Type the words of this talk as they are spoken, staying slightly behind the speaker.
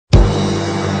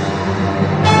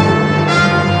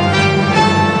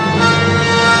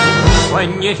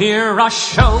When you hear a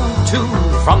show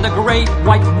tune from the great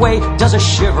white way, does a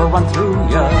shiver run through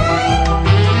ya?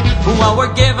 Well,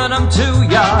 we're giving them to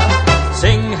ya.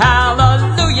 Sing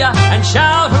hallelujah and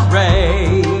shout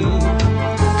hooray.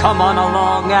 Come on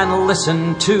along and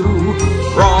listen to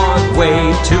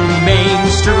Broadway to Main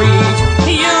Street.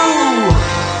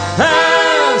 USA.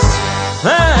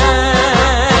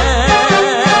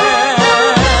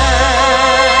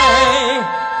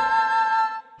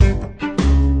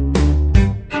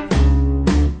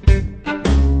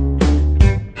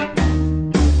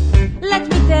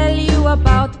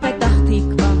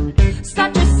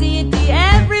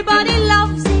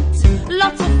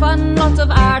 Lots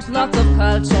of art, lots of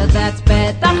culture, that's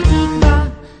Petah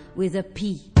Tikva with a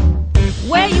P.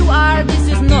 Where you are, this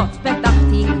is not Petah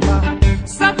Tikva.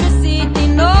 Such a city,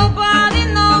 nobody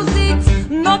knows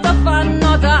it. Not a fun,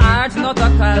 not a art, not a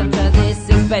culture, this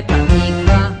is Petah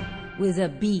Tikva with a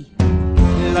B.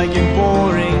 Like in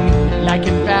boring, like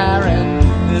in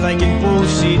barren, like in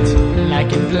bullshit,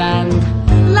 like in bland,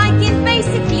 like in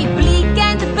basically bleak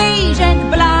and beige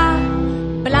and blah,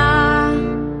 blah,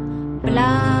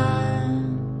 blah.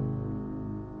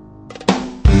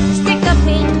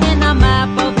 In a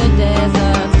map of the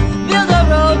desert, build a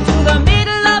road to the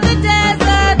middle of the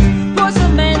desert, pour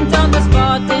cement on the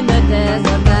spot in the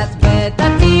desert, that's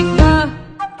Petah Tikva.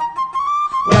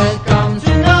 Welcome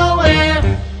to nowhere.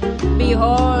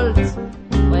 Behold,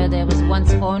 where there was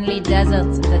once only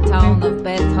desert, the town of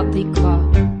Petah Tikva.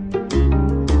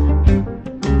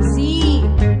 See,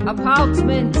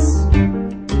 apartments.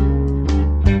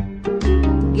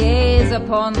 Gaze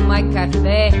upon my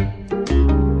cafe.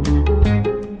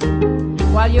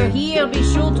 While you're here, be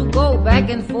sure to go back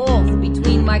and forth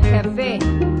between my cafe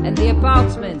and the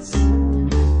apartments.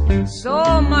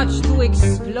 So much to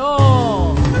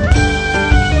explore.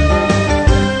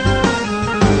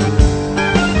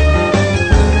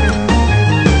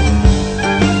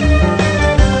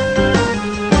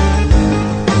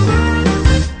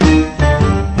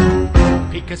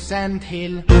 Pick a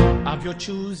sandhill of your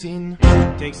choosing.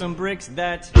 Take some bricks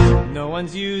that no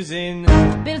one's using.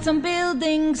 Build some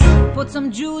buildings, put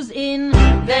some Jews in,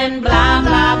 then blah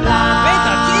blah blah.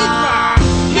 Petah Tikva!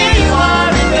 Here you are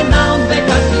in renowned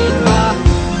Petah Tikva.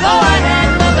 Go ahead,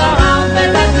 look around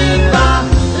Petah Tikva.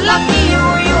 Lucky you,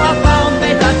 you have found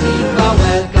Petah Tikva.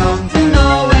 Welcome to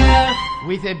nowhere.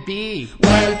 With a B.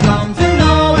 Welcome to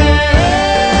nowhere.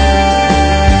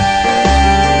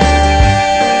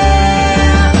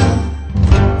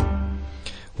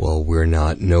 Well, we're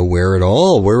not nowhere at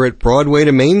all. We're at Broadway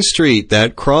to Main Street,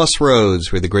 that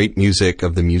crossroads where the great music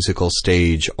of the musical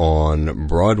stage on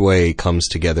Broadway comes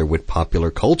together with popular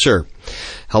culture.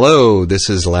 Hello, this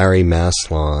is Larry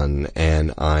Maslon,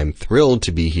 and I'm thrilled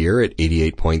to be here at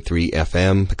 88.3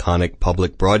 FM, Peconic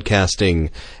Public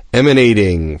Broadcasting,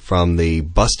 emanating from the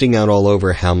busting out all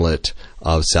over hamlet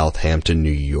of Southampton, New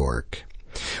York.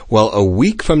 Well, a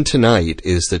week from tonight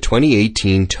is the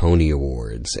 2018 Tony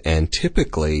Awards, and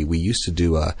typically we used to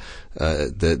do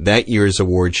that year's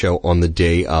award show on the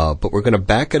day of, but we're going to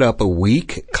back it up a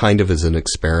week, kind of as an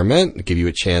experiment, give you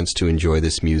a chance to enjoy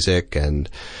this music and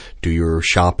do your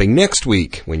shopping next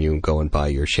week when you go and buy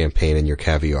your champagne and your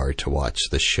caviar to watch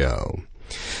the show.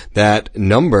 That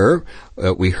number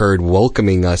we heard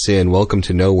welcoming us in, Welcome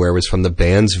to Nowhere, was from the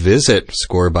band's Visit,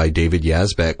 scored by David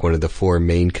Yazbek, one of the four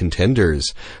main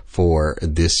contenders for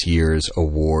this year's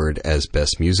award as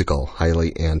Best Musical,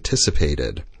 highly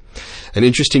anticipated. An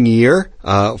interesting year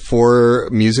for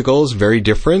musicals, very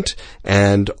different,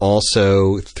 and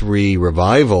also 3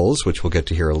 revivals, which we'll get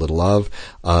to hear a little of,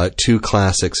 2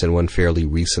 classics and one fairly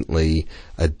recently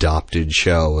adopted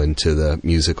show into the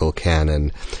musical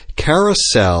canon.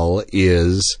 Carousel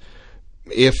is,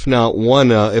 if not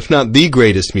the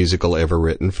greatest musical ever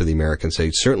written for the American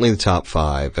stage, certainly the top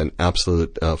 5, an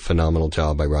absolute phenomenal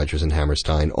job by Rodgers and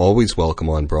Hammerstein, always welcome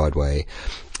on Broadway.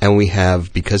 And we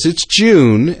have, because it's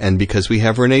June, and because we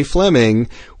have Renee Fleming,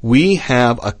 we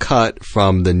have a cut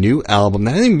from the new album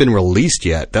that hasn't even been released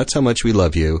yet. That's how much we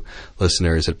love you,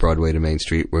 listeners at Broadway to Main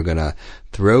Street. We're going to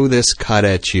throw this cut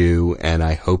at you, and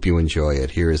I hope you enjoy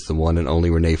it. Here is the one and only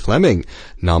Renee Fleming,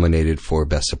 nominated for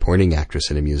Best Supporting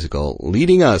Actress in a Musical,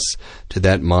 leading us to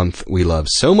that month we love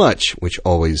so much, which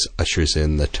always ushers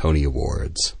in the Tony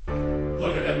Awards.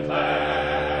 Look at them play.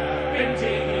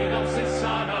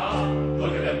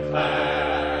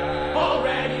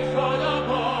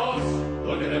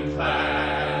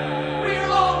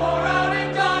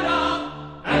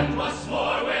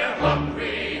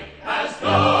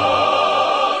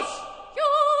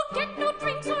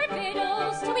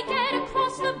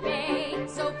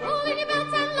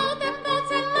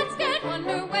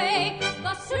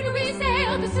 We say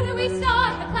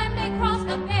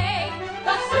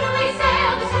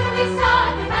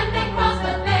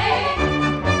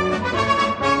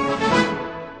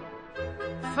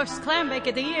first clam bake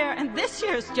of the year, and this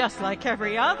year's just like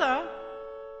every other.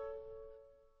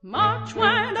 March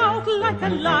went out like a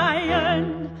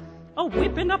lion,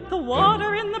 a-whipping up the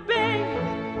water in the bay.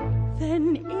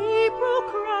 Then April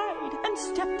cried and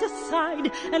stepped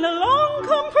aside, and along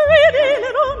come pretty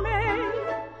little May.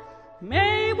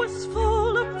 May was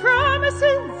full of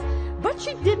promises, but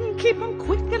she didn't keep 'em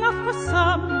quick enough for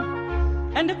some.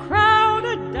 And a crowd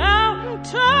of doubting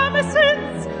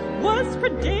Thomases was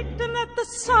predicting that the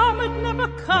summer'd never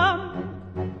come.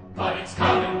 But it's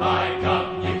coming by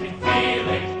gum, you can feel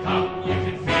it come, you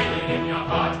can feel it in your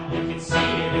heart, you can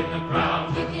see it in the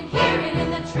ground. You can hear it in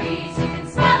the trees, you can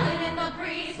smell it in the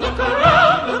breeze. Look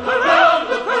around, look around,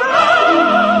 look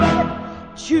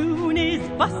around. June is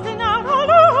busting out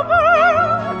all over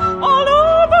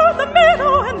the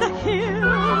meadow and the hill.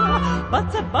 But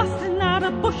they're busting out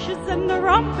of bushes, and the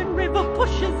romping river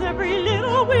pushes every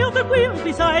little wheel that wheels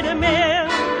beside a mill.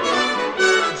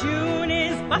 June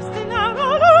is busting out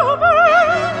all over.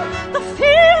 The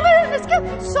feeling is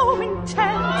getting so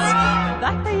intense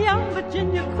that the young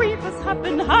Virginia creepers have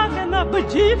been hugging the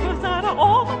bejeepers out of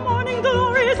all the morning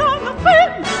glories on the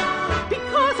fence.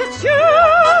 Because it's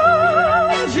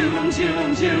June, June,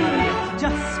 June, June,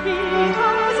 just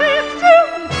because it's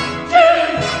June,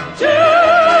 June, June.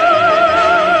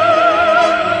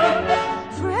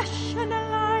 Fresh and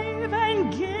alive and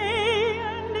gay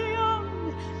and young,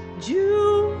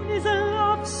 June is a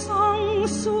love song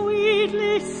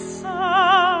sweetly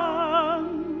sung.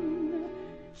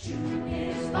 June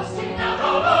is busting out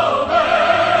all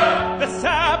over. The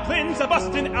saplings are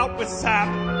busting out with sap.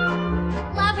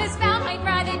 Love has found my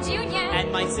brother Junior,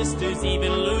 And my sister's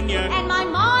even loonier. and my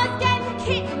ma's getting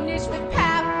kittenish with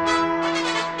pap.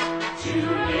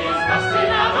 June is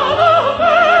busting out all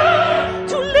over.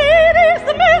 To ladies,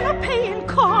 the men are paying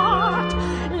court.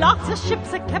 Lots of ships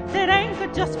are kept at anchor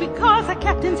just because the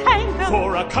captain's hanker.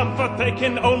 For a comfort they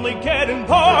can only get in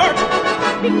part.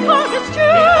 Because it's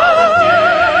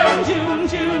June, June,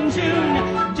 June,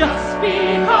 June, just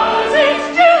because it's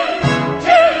June,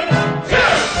 June,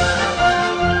 June.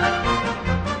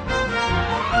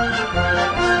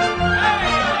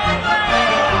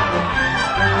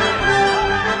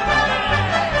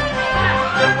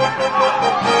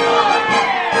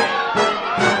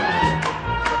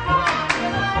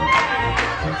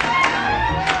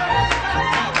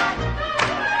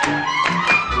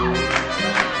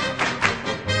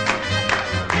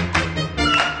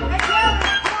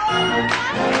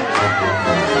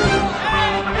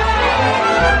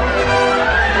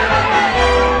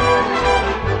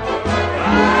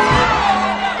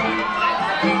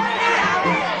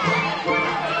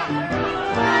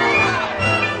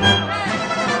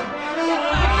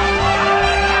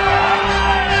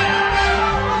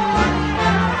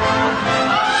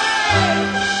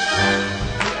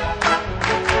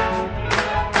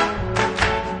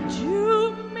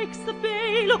 June makes the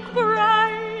bay look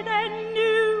bright and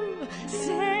new,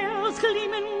 sails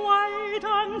gleaming white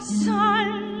on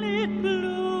sunlit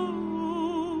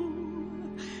blue.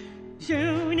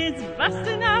 June is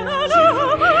busting out all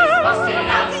over.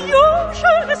 The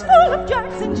ocean is full of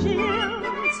jacks and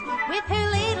jills. With her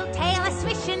little tail a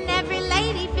swishing, every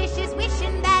lady fish is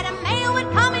wishing that a male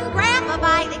would come and grab her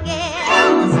by the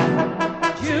gills.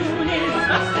 June is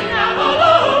busting out all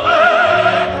over.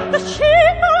 The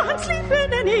sheep aren't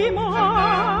sleeping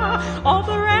anymore. All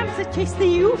the rams that chase the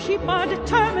ewe sheep are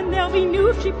determined there'll be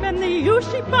new sheep, and the ewe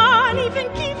sheep aren't even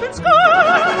keeping score.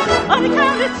 On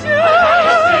account it's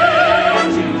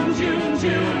June, June, June,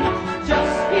 June,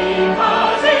 just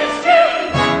because it's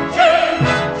June, June,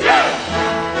 June.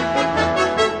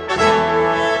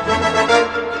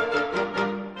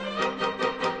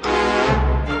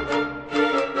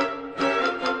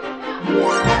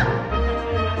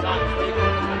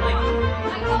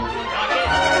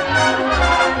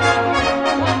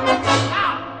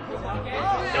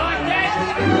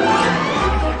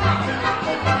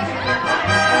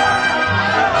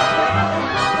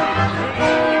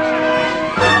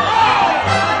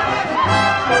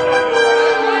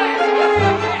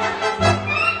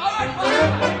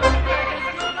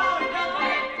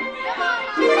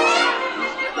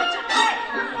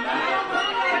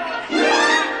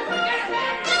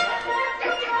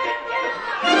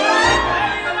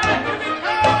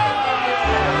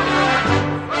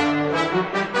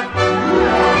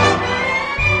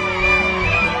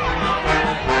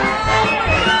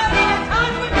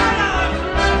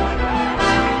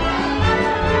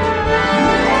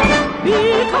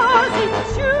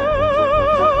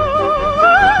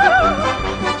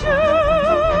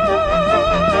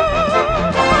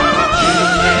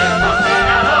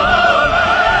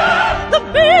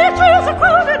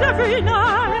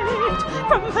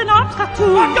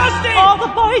 tattoo. Augustine! All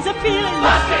the boys are feeling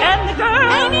lusty, and the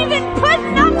girls Ain't even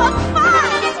putting up a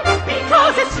fight.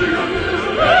 because it's you.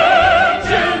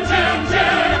 June, June,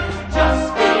 June, just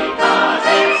because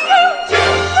it's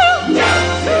June, June,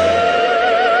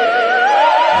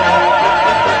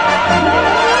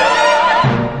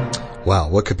 June. Wow,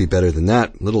 what could be better than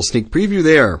that? Little sneak preview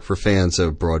there for fans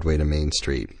of Broadway to Main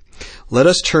Street. Let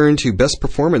us turn to Best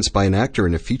Performance by an Actor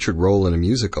in a Featured Role in a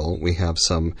Musical. We have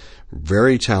some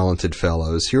very talented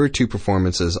fellows. Here are two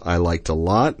performances I liked a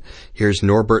lot. Here's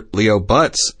Norbert Leo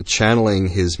Butts channeling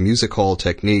his music hall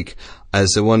technique as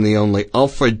the one and the only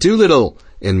Alfred Doolittle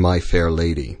in My Fair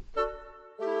Lady.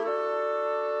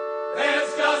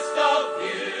 There's just a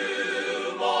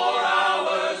few more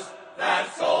hours,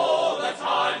 that's all the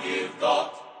time you've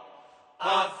got.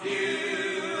 A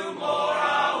few more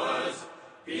hours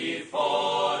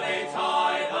before they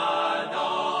tie the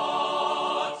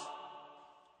knot.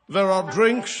 There are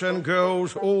drinks and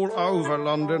girls all over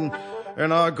London,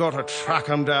 and I gotta track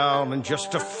 'em down in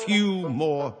just a few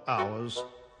more hours.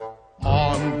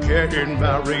 I'm getting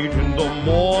married in the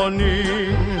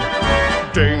morning.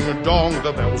 Ding dong,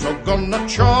 the bells are gonna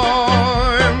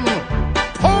chime.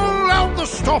 Pull out the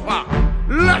stopper,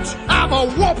 let's have a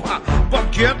whopper,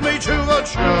 but get me to the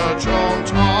church on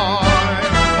time.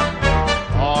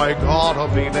 I gotta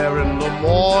be there in the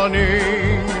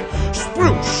morning,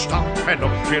 spruced up and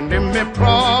looking in me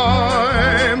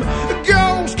prime.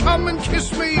 Girls, come and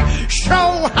kiss me,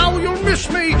 show how you'll miss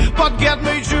me, but get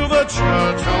me to the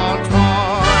church on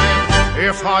time.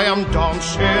 If I am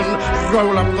dancing,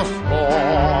 roll up the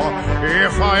floor.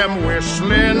 If I am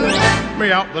whistling, let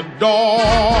me out the door.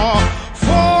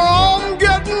 For I'm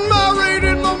getting married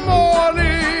in the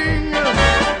morning.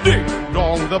 Ding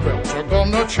dong, the bells are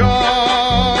gonna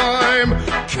chime.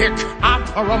 Kick up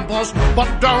a rumpus, but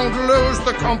don't lose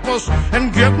the compass,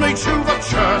 and get me to the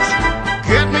church.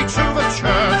 Get me to the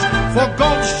church. For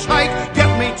God's sake,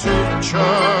 get me to the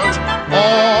church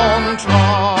on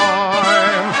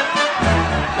time.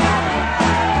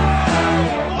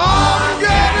 I'm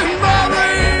getting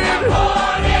married.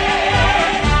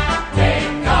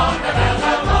 Ding dong, the bells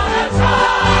are gonna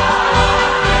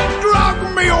chime. Drug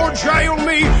me or jail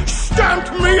me, stamp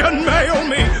me and mail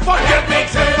me, but get me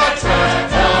to the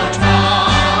church on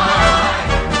time.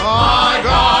 I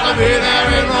gotta be there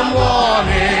in the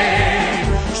morning,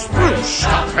 spruced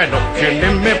up and looking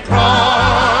in me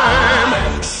prime.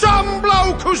 Some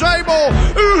bloke who's able,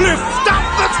 lift up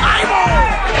the table.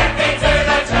 Get me to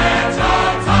the church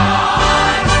on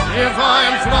time. If I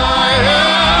am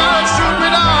flying, shoot me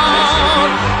down.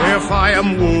 If I am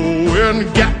wooing,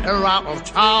 get her out of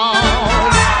town.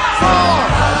 For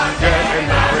I'm getting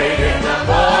married in the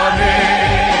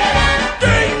morning.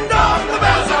 Ding dong, the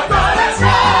bells are gonna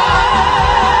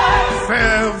chime.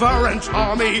 Feather and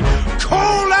Tommy,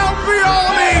 call out the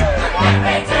army. Get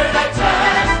me to the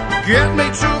church, Get me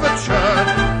to the church.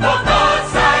 for God's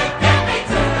sake, get me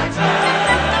to the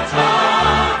church on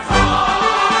time.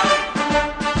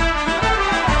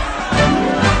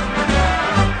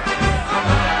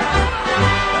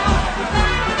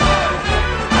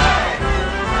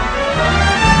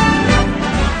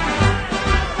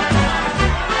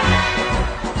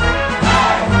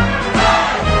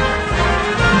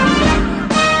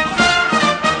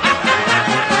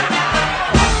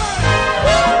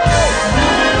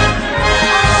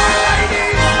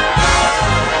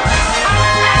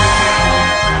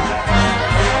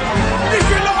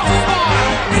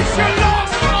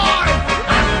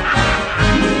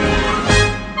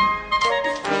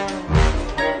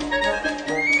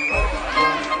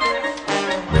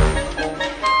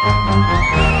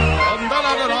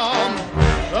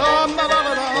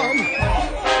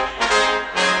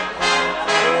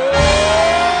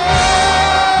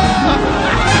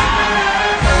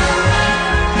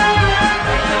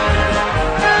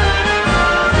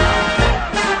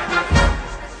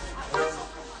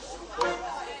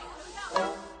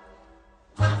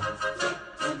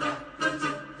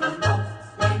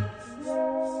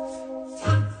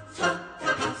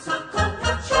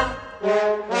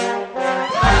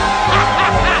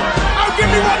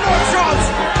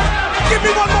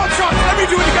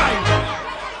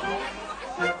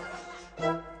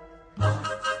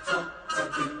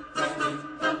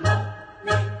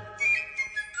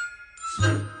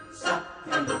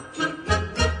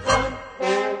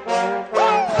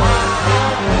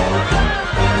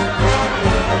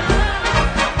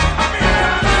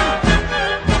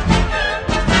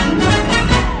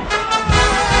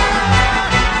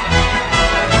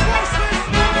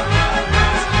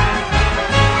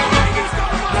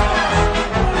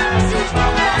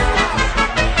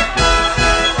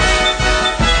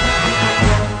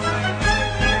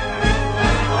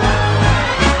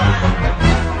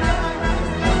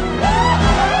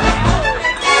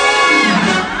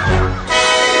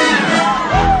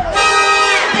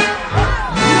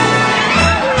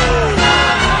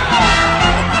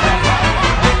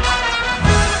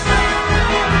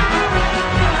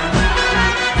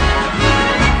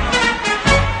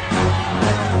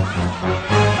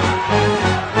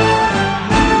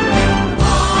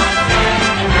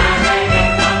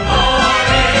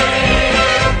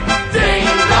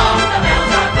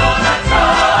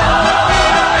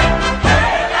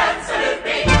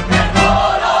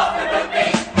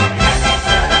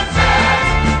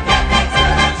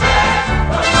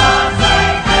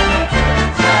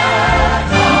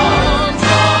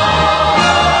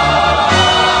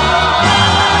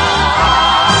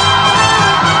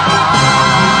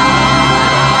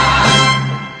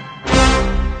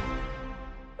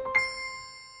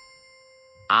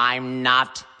 I'm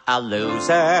not a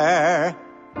loser.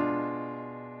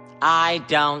 I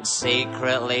don't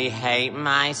secretly hate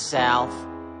myself.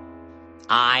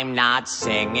 I'm not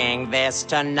singing this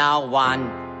to no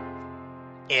one.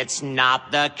 It's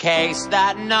not the case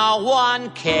that no one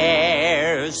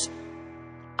cares.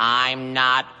 I'm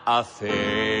not a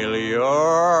failure.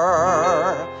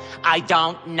 I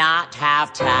don't not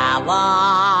have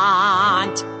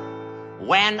talent.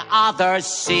 When others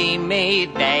see me,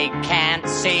 they can't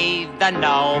see the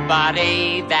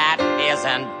nobody that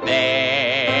isn't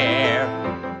there.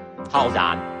 Hold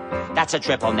on. That's a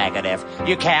triple negative.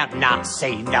 You can't not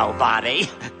see nobody.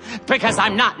 Because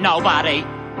I'm not nobody,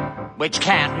 which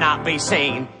can't not be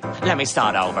seen. Let me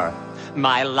start over.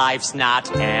 My life's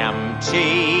not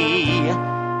empty.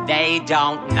 They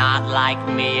don't not like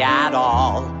me at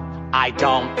all. I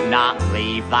don't not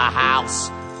leave the house,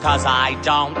 'cause I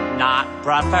don't not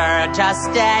prefer to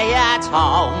stay at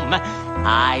home.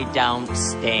 I don't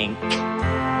stink.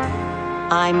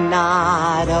 I'm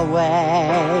not a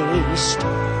waste.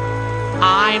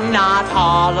 I'm not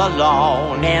all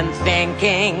alone in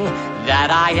thinking that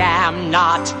I am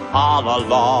not all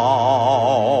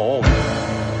alone.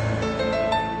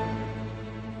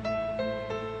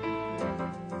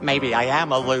 Maybe I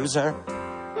am a loser.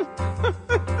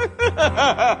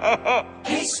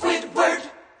 Hey, Squidward.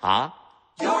 Huh?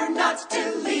 You're not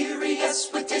delirious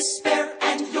with despair,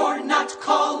 and you're not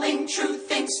calling true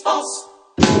things false.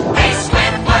 Hey,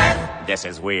 Squidward. This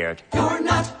is weird. You're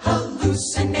not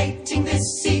hallucinating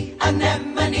this sea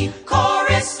anemone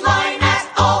chorus line at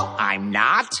all. I'm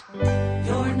not?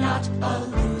 You're not a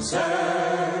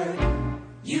loser.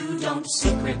 You don't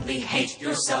secretly hate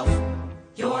yourself.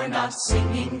 You're not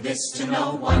singing this to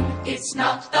no one. It's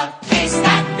not the case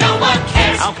that no one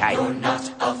cares. Okay. You're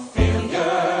not a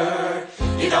failure.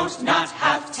 You don't not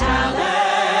have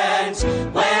talent.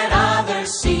 When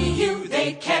others see you,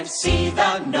 they can't see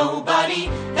the nobody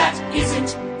that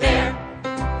isn't there.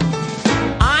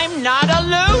 I'm not a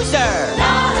loser.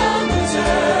 Not a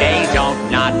loser. They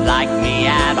don't not like me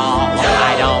at all.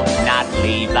 I don't not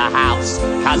leave the house,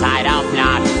 'cause I don't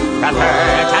not prefer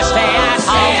to stay at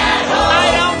home. I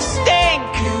don't stink.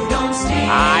 You don't stink.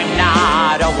 I'm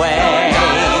not a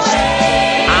waste.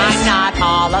 I'm not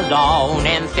all alone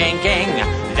in thinking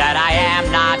that I am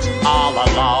not all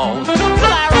alone.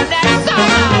 Clarinet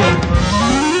solo.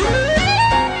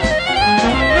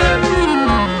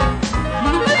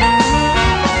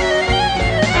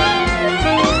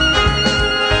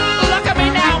 Look at me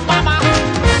now, mama.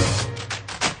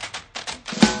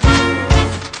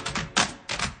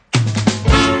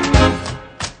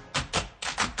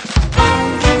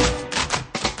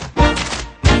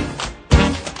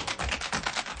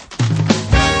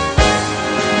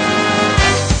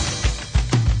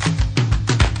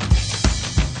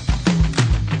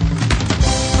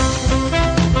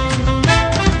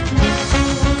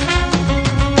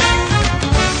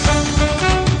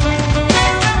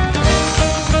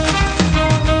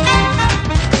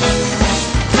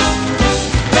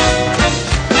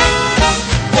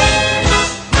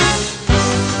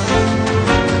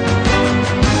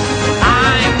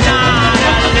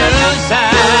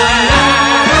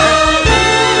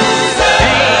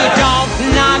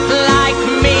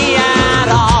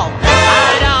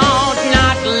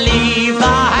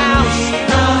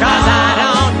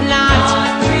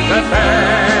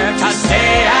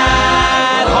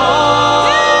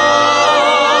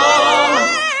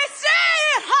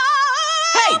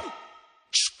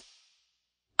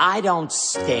 I don't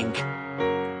stink.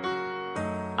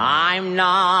 I'm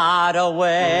not a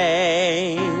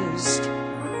waste.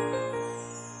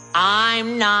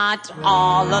 I'm not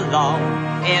all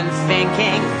alone in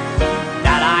thinking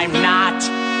that I'm not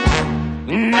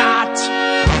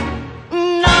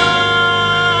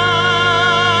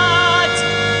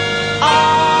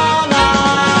all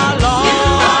alone. You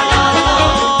are not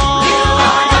alone. You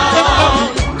are not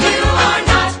alone. You are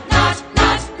not.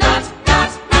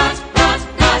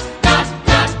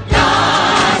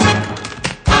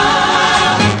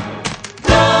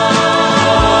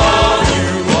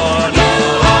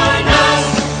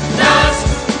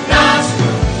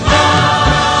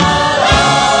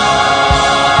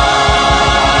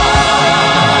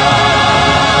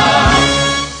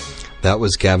 That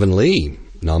was Gavin Lee,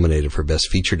 nominated for Best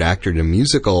Featured Actor in a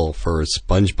Musical for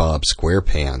SpongeBob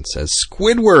SquarePants as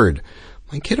Squidward.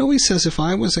 My kid always says if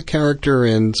I was a character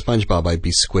in SpongeBob, I'd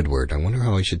be Squidward. I wonder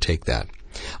how I should take that.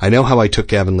 I know how I took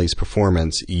Gavin Lee's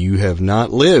performance. You have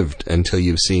not lived until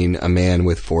you've seen a man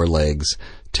with 4 legs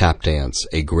tap dance,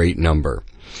 a great number.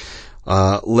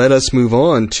 Let us move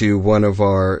on to one of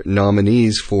our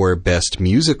nominees for Best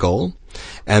Musical.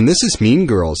 And this is Mean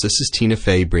Girls. This is Tina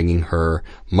Fey bringing her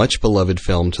much-beloved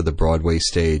film to the Broadway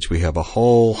stage. We have a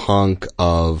whole hunk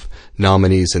of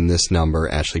nominees in this number.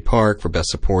 Ashley Park for Best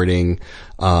Supporting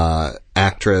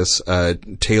Actress,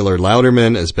 Taylor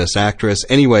Louderman as Best Actress.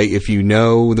 Anyway, if you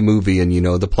know the movie and you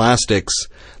know the Plastics,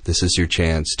 this is your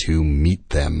chance to meet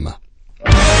them.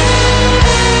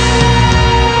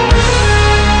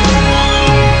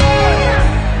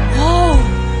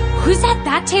 Who's at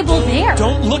that table there?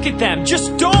 Don't look at them.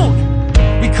 Just don't.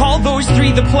 We call those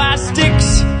three the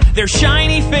Plastics. They're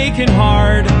shiny, fake, and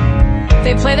hard.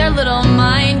 They play their little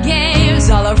mind games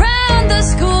all around the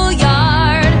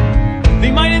schoolyard.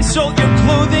 They might insult your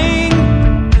clothing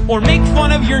or make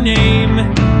fun of your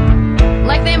name.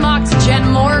 Like they mocked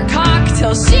Jen Moorcock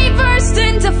till she burst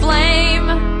into flame.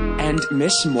 And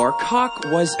Miss Moorcock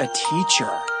was a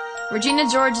teacher. Regina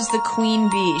George is the queen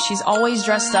bee. She's always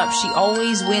dressed up. She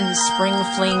always wins Spring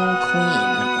Fling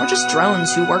Queen. Or just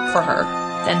drones who work for her,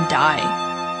 then die.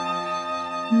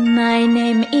 My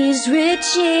name is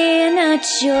Regina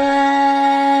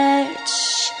George,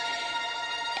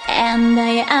 and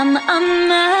I am a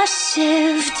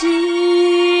massive deal.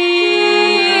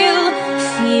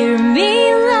 Fear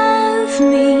me, love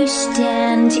me,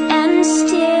 stand and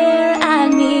stare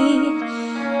at me,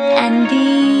 and these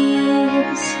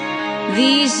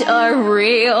are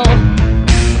real.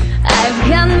 I've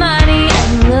got money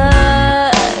and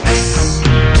looks.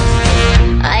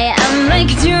 I am like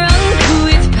drunk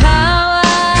with power.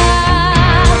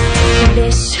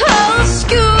 This whole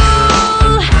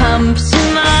school humps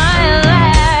my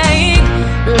leg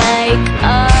like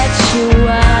a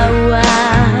chihuahua.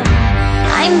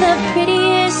 I'm the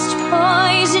prettiest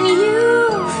poison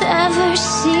you've ever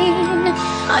seen.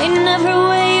 I never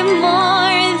weigh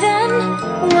more than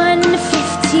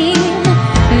 115.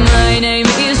 My name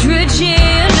is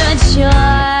Regina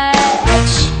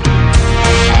George,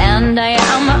 and I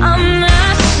am a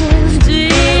massive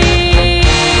deal.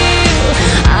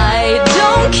 I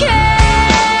don't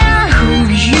care who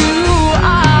you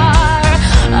are.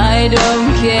 I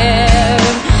don't care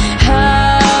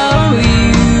how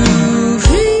you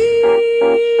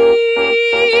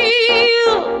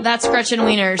feel. That's Gretchen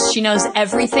Wieners. She knows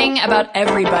everything about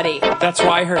everybody. That's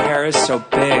why her hair is so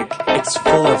big. It's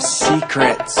full of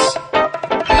secrets.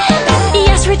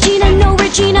 Yes, Regina, no,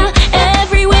 Regina.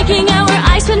 Every waking hour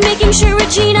I spend making sure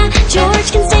Regina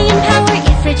George can stay in power.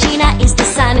 If Regina is the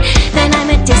sun, then I'm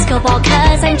a disco ball,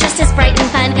 'cause I'm just as bright and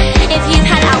fun. If you've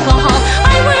had alcohol,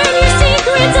 I learn your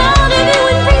secrets out of you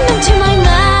and bring them to my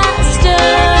master.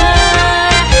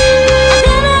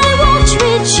 Then I watch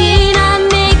Regina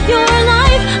make your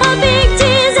life a big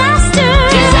disaster.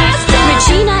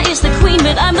 Regina is the queen,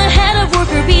 but I'm the head of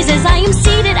worker bees, as I am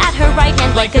seated at her right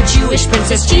hand like a Jewish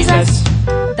princess Jesus.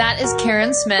 That is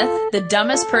Karen Smith, the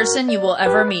dumbest person you will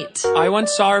ever meet. I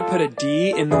once saw her put a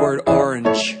D in the word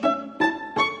orange.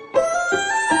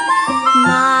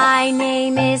 My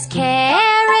name is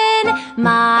Karen,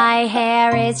 my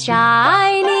hair is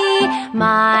shiny,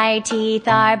 my teeth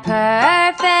are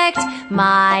perfect,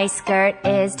 my skirt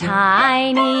is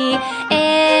tiny,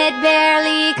 it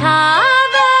barely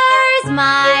covers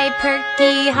my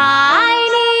perky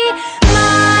hiney.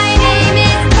 My name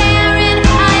is Karen,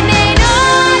 I may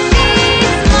not be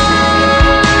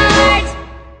smart.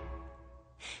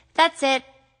 That's it.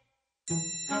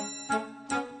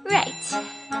 Right.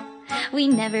 We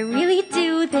never really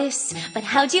do this, but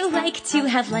how'd you like to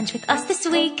have lunch with us this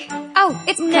week? Oh,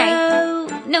 it's okay.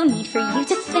 No need for you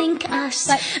to thank us.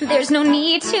 There's no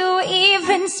need to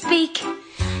even speak.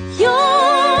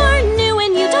 You're new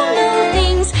and you don't know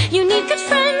things. You need good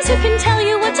friends who can tell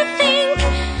you what to think.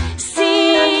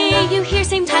 See you here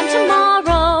same time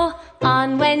tomorrow.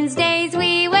 On Wednesdays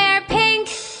we wear pink.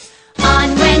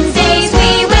 On Wednesdays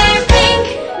we wear pink.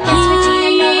 Yes, Regina,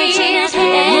 no, Regina.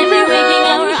 Every waking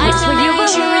hour I swear you will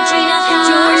sure Regina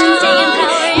George can stay in power.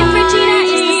 If Regina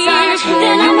is the sun,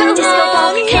 then I'm a disco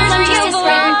ball, 'cause I'm just as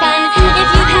bright and fun. If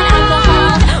you had alcohol,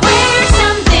 wear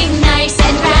something nice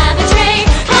and grab a tray,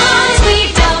 'cause we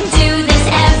don't do this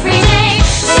every day.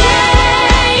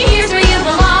 Stay, here's where you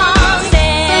belong.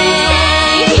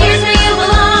 Stay, here's where you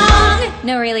belong.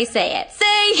 No, really, say it.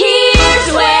 Say, here's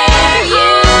where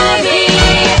you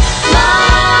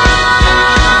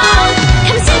belong.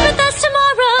 Come sit with us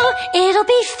tomorrow. It'll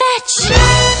be fetch.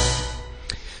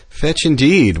 Fetch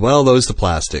indeed. Well, those the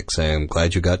Plastics. I am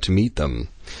glad you got to meet them.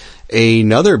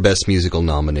 Another Best Musical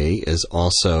nominee is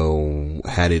also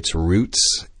had its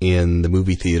roots in the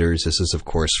movie theaters. This is, of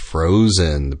course,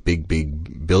 Frozen, the big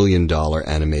billion-dollar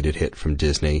animated hit from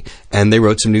Disney. And they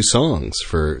wrote some new songs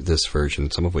for this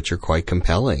version, some of which are quite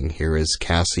compelling. Here is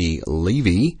Cassie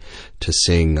Levy to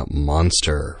sing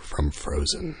Monster from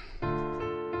Frozen.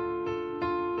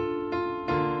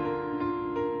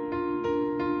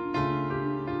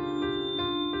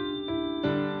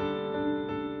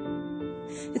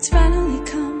 It's finally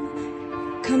come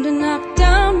to knock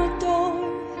down my door.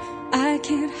 I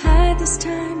can't hide this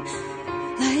time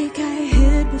like I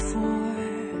hid before.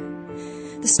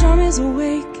 The storm is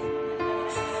awake,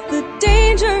 the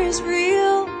danger is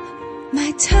real.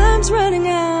 My time's running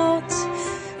out.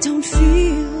 Don't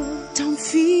feel.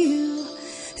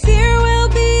 Fear will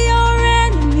be your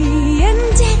enemy and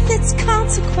death its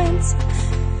consequence.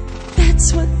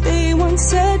 That's what they once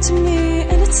said to me,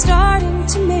 and it's starting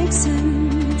to make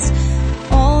sense.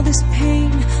 All this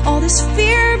pain, all this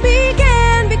fear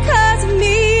began because of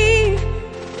me.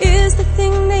 Is the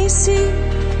thing they see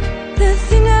the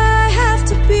thing I have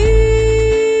to be?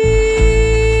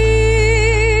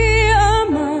 A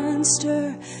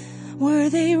monster, were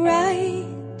they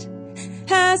right?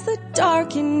 Has the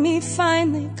dark in me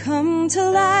finally come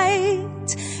to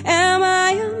light? Am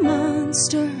I a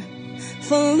monster,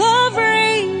 full of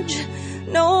rage,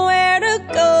 nowhere to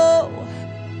go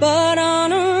but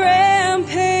on a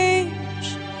rampage?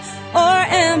 Or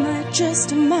am I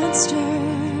just a monster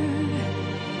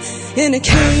in a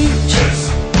cage? This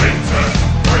winter,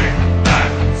 bring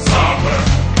back summer,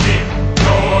 keep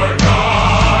your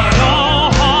guard.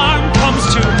 No harm comes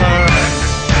to her.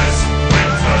 This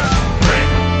winter,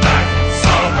 bring back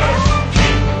summer,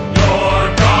 keep your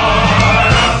guard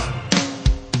up.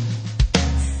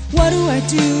 What do I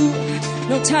do?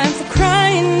 No time for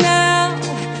crying now.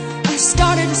 I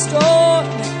started a storm,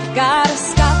 gotta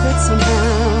stop it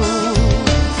somehow.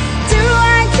 Do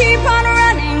I keep on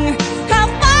running? How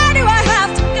far do I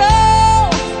have to go?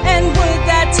 And would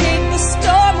that take the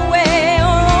storm away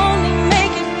or only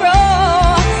make it grow?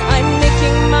 I'm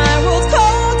making my world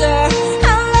colder.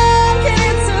 How long can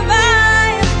it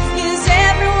survive? Is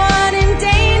everyone in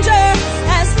danger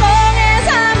as long as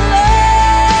I'm alive?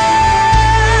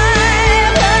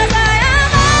 'Cause I am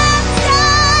monster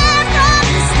from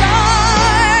the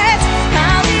start.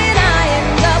 How did I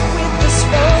end up with this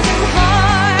frozen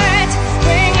heart?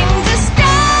 Bringing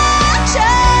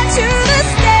destruction to the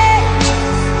stage.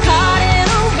 Caught in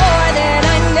a war that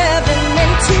I never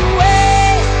meant to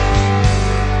wage.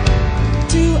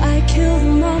 Do I kill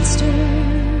the monster?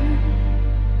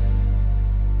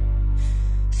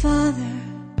 Father,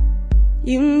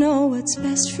 you know what's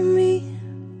best for me.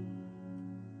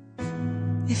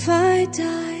 If I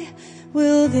die,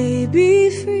 will they be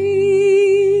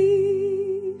free?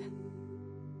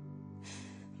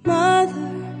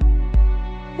 Mother,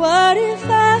 what if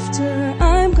after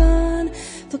I'm gone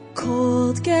the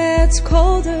cold gets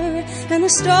colder and the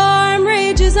storm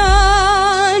rages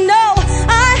on? No,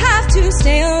 I have to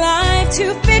stay alive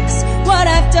to fix what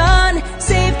I've done,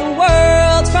 save the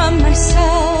world from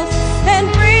myself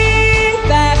and bring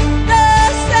back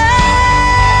the sun.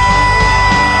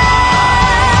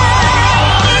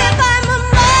 If I'm a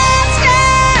monster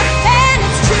and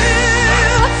it's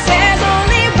true, there's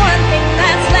only one thing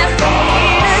that's left for me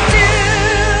to do.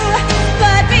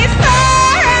 But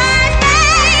before I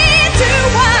fade to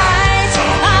white,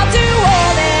 I'll do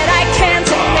all that I can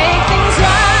to make things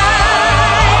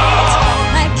right.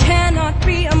 I cannot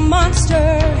be a monster.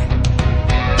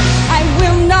 I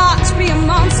will not be a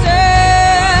monster.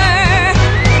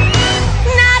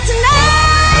 Not tonight.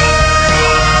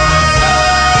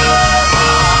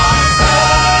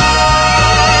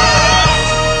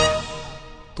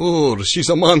 Oh, she's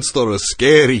a monster.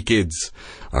 Scary kids.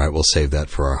 All right, we'll save that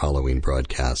for our Halloween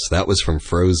broadcast. That was from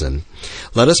Frozen.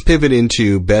 Let us pivot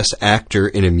into Best Actor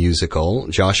in a Musical.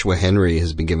 Joshua Henry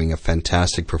has been giving a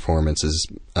fantastic performance as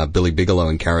Billy Bigelow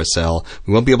in Carousel.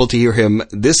 We won't be able to hear him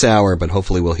this hour, but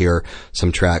hopefully we'll hear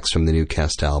some tracks from the new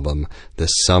cast album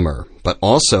this summer. But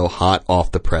also hot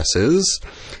off the presses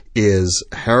is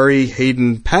Harry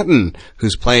Hayden Patton,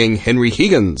 who's playing Henry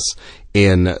Higgins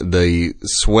in the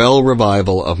swell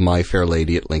revival of My Fair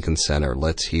Lady at Lincoln Center.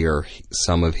 Let's hear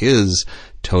some of his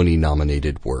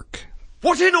Tony-nominated work.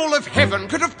 What in all of heaven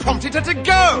could have prompted her to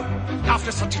go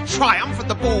after such a triumph at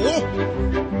the ball?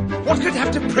 What could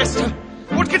have depressed her?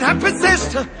 What could have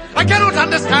possessed her? I cannot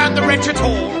understand the wretch at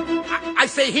all. I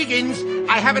say, Higgins,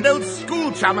 I have an old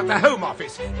school chum at the Home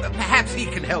Office. Perhaps he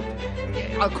can help.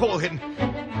 I'll call him.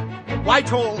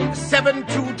 Whitehall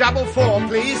 7244,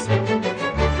 please.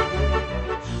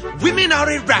 Women are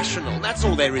irrational, that's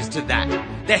all there is to that.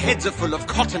 Their heads are full of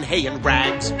cotton, hay and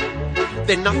rags.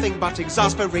 They're nothing but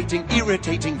exasperating,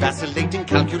 irritating, vacillating,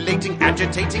 calculating,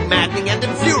 agitating, maddening and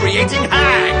infuriating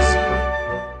hags.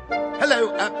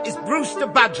 Hello, is Brewster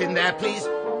Budge in there, please?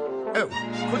 Oh,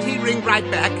 could he ring right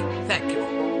back? Thank you.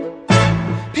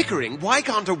 Pickering, why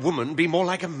can't a woman be more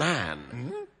like a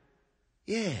man?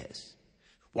 Yes.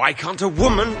 Why can't a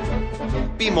woman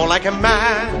be more like a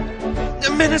man?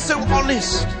 The men are so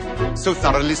honest, so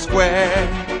thoroughly square,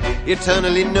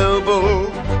 eternally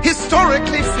noble,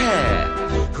 historically fair.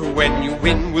 Who when you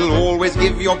win will always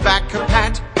give your back a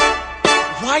pat.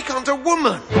 Why can't a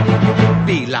woman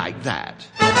be like that?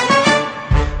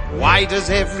 Why does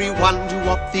everyone do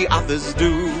what the others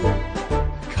do?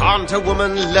 Can't a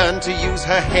woman learn to use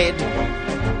her head?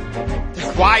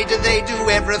 Why do they do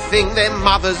everything their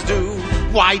mothers do?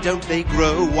 Why don't they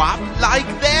grow up like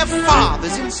their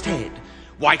fathers instead?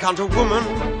 Why can't a woman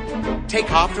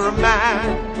take after a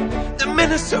man? The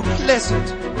men are so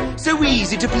pleasant, so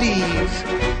easy to please.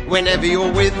 Whenever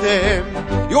you're with them,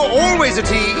 you're always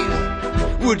at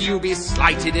ease. Would you be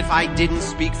slighted if I didn't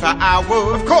speak for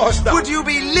hours? Of course not. Would you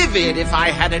be livid if I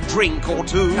had a drink or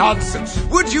two? Nonsense.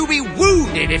 Would you be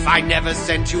wounded if I never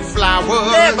sent you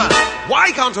flowers? Never.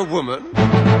 Why can't a woman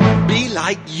be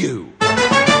like you?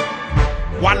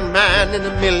 One man in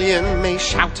a million may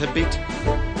shout a bit.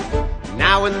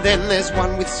 Now and then there's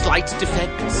one with slight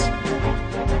defects.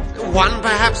 One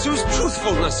perhaps whose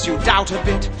truthfulness you doubt a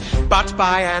bit. But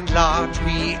by and large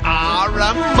we are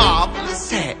a marvelous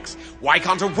sex. Why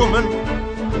can't a woman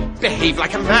behave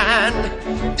like a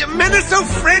man? The men are so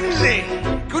friendly,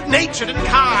 good-natured and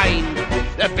kind.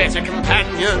 A better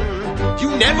companion you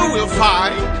never will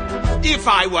find. If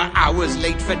I were hours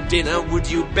late for dinner, would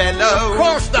you bellow? Of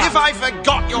course not. If I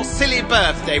forgot your silly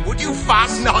birthday, would you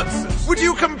fuss? Nonsense. Would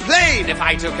you complain if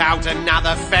I took out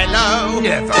another fellow?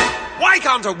 Never. Why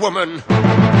can't a woman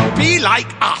be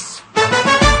like us?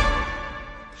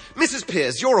 Mrs.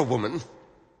 Pierce, you're a woman.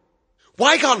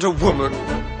 Why can't a woman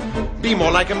be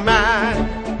more like a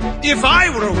man? If I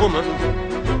were a woman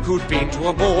who'd been to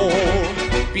a ball,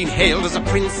 been hailed as a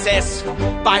princess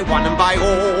by one and by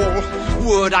all,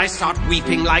 would I start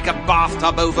weeping like a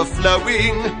bathtub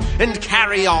overflowing and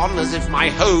carry on as if my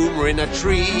home were in a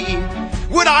tree?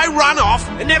 Would I run off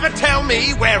and never tell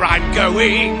me where I'm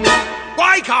going?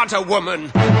 Why can't a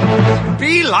woman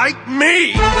be like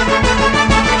me?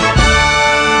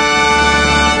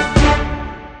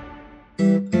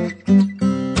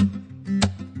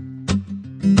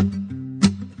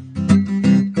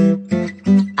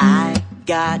 I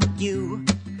got you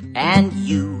and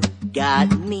you got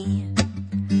me.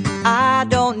 I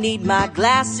don't need my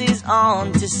glasses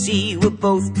on to see we're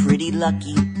both pretty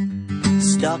lucky.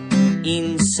 Stuck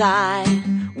inside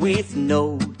with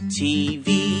no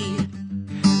TV.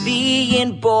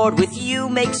 Being bored with you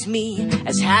makes me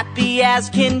as happy as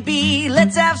can be.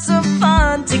 Let's have some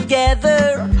fun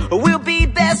together. We'll be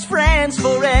best friends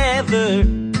forever.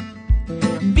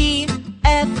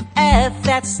 BFF,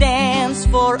 that stands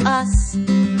for us.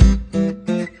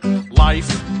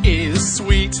 Life is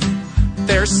sweet.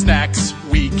 There's snacks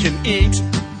we can eat.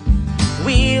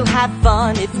 We'll have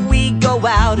fun if we go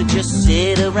out and just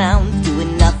sit around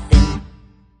doing nothing.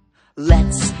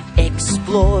 Let's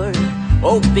explore.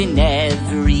 Open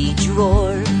every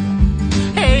drawer.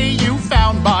 Hey, you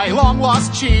found my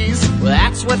long-lost cheese. Well,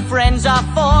 that's what friends are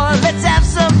for. Let's have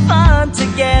some fun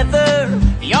together.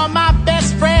 You're my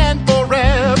best friend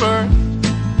forever.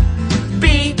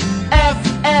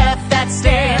 BFF, that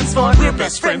stands for we're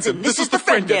best friends and this is the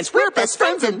friend dance. We're best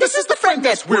friends and this is the friend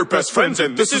dance. We're best friends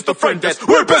and this is the friend dance.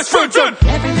 We're best friends and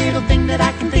every little thing that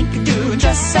I can think of doing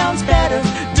just sounds better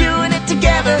doing it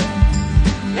together.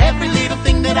 Every little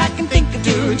thing that I can think of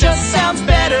doing just sounds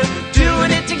better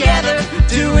doing it together,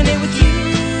 doing it with you.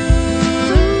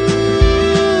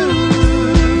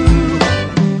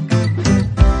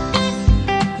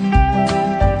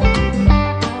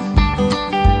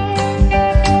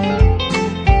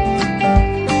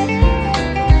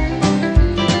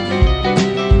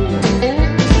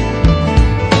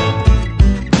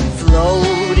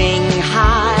 Floating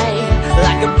high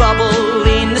like a bubble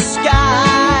in the sky.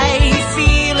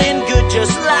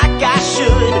 Just like I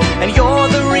should, and you're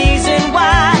the reason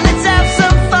why. Let's have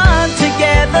some fun.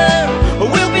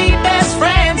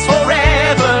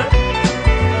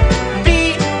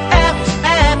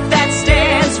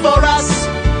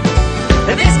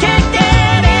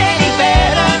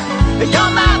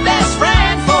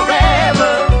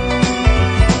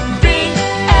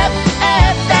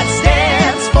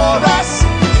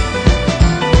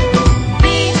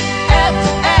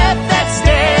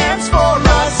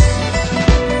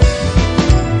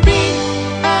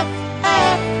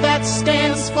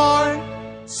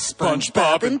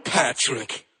 SpongeBob and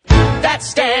Patrick. That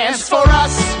stands for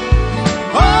us.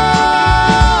 Oh!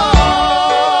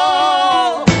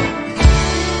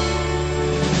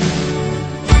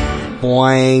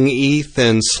 Boing.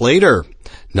 Ethan Slater,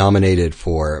 nominated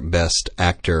for Best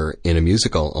Actor in a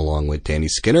Musical, along with Danny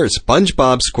Skinner,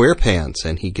 SpongeBob SquarePants,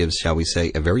 and he gives, shall we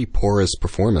say, a very porous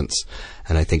performance,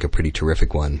 and I think a pretty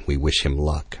terrific one. We wish him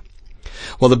luck.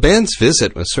 Well, The Band's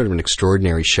Visit was sort of an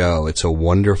extraordinary show. It's a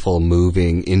wonderful,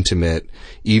 moving, intimate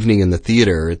evening in the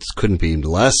theater. It couldn't be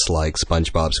less like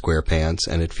SpongeBob SquarePants,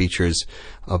 and it features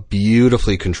a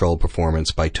beautifully controlled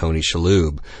performance by Tony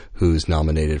Shalhoub, who's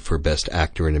nominated for Best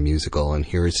Actor in a Musical, and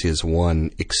here's his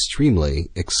one extremely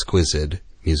exquisite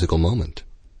musical moment.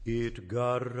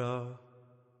 Itgarra,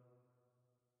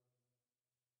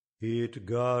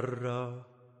 Itgarra,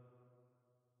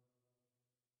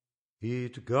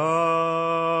 Itgarra,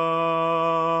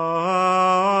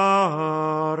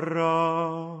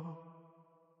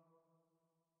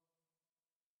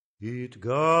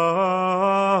 Itgarra,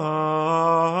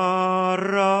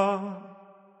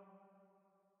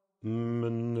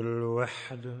 من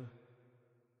الوحدة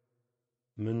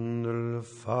من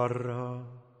الفرة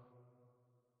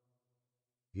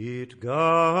يتقارى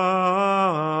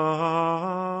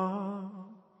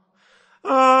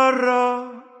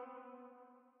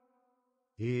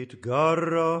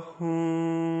يتقارهم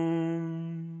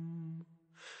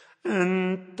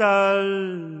انت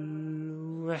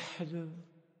الوحدة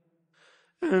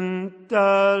انت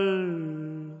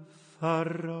الفرة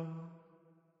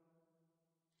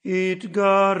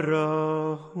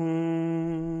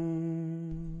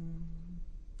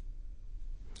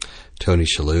Tony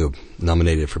Shalhoub,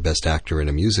 nominated for Best Actor in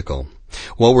a Musical.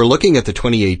 Well, we're looking at the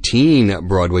 2018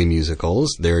 Broadway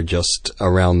musicals. They're just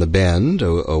around the bend,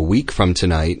 a week from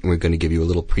tonight, and we're going to give you a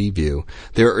little preview.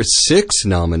 There are 6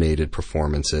 nominated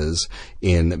performances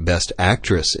in Best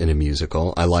Actress in a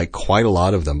Musical. I like quite a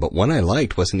lot of them, but one I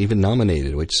liked wasn't even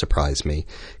nominated, which surprised me,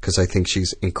 because I think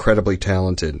she's incredibly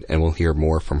talented, and we'll hear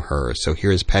more from her. So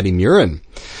here's Patty Murin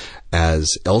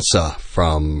as Elsa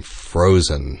from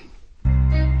Frozen.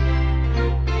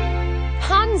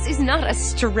 Hans is not a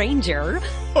stranger.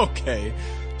 Okay,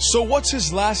 so what's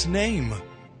his last name?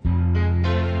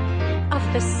 Of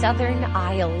the Southern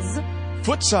Isles.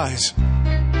 Foot size.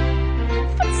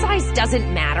 Foot size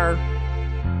doesn't matter.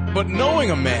 But knowing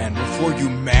a man before you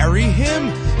marry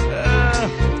him,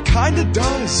 kinda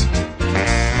does.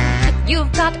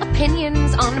 You've got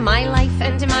opinions on my life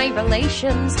and my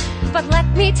relations, but let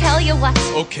me tell you what.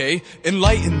 Okay,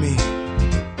 enlighten me.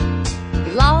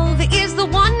 Love is the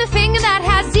one thing that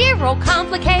has 0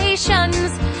 complications,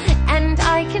 and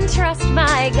I can trust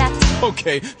my gut.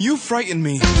 Okay, you frighten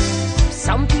me.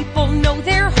 Some people know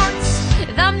their hearts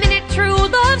the minute true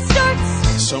love starts.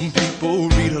 Some people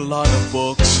read a lot of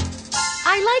books.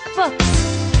 I like books.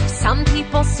 Some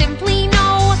people simply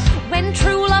know when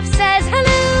true love says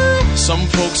hello. Some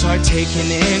folks are taken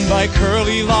in by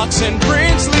curly locks and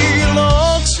princely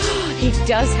looks. He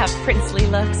does have princely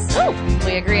looks. Oh,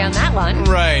 we agree on that one.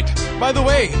 Right. By the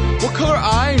way, what color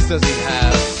eyes does he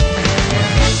have?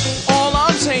 All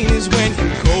I'm saying is when you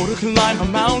go to climb a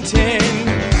mountain,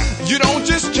 you don't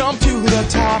just jump to the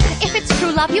top. If it's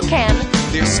true love, you can.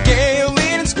 There's scaling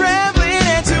and scrambling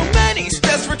and too many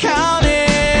steps for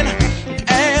counting,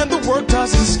 and the work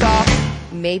doesn't stop.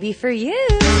 Maybe for you.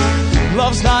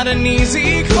 Love's not an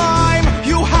easy climb.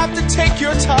 You have to take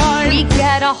your time. We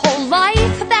get a whole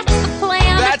life, that's the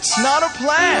plan. That's not a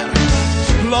plan.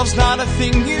 Love's not a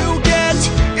thing you get.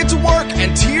 It's work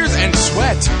and tears and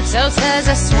sweat. So says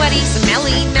a sweaty,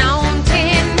 smelly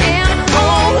mountain man.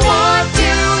 Oh, what do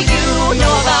you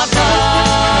know about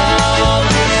love?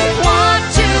 What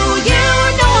do you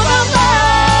know about love?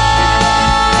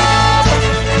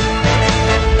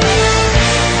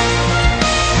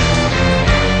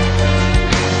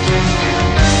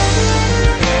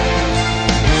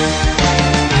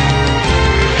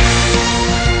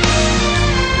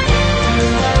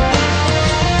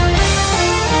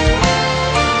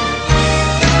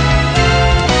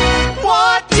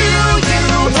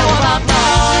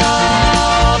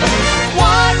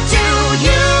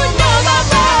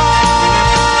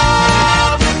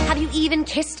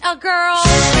 Kissed a girl?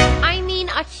 I mean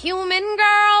a human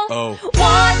girl? Oh.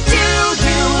 What do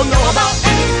you know about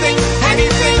anything?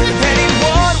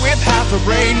 Anyone with half a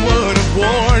brain would have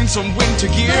worn some winter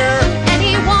gear.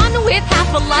 Anyone with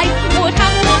half a life would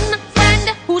have one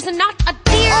friend who's not a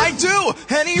deer. I do.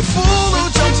 Any fool who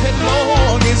jumps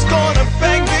headlong is gonna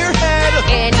bang their head.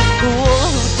 Any fool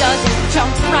who doesn't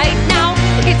jump right now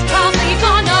is probably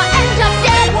gonna end up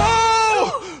dead.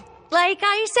 Whoa! Like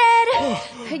I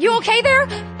said, you okay there?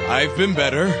 I've been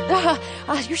better.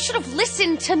 You should have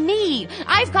listened to me.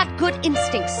 I've got good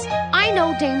instincts. I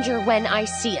know danger when I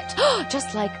see it.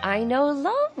 Just like I know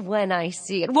love when I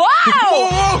see it. Wow!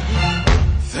 Whoa!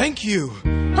 Thank you.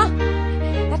 Huh?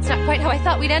 That's not quite how I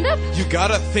thought we'd end up. You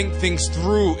gotta think things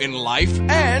through in life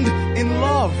and in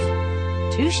love.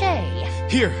 Touché.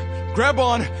 Here, grab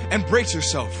on and brace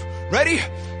yourself. Ready?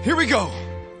 Here we go.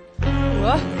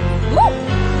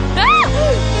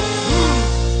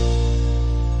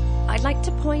 I'd like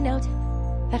to point out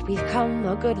that we've come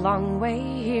a good long way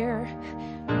here.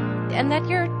 And that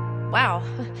you're, wow,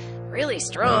 really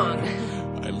strong.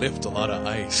 I lift a lot of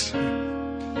ice.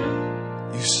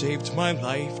 You saved my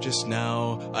life just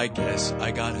now, I guess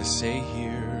I gotta say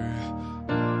here.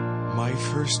 My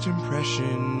first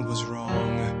impression was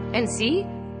wrong. And see,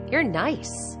 you're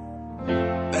nice.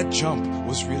 That jump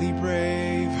was really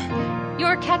brave.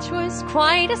 Your catch was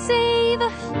quite a save.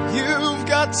 You've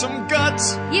got some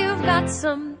guts. You've got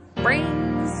some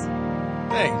brains.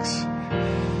 Thanks.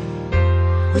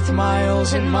 With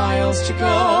miles and miles to go,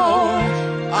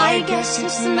 I guess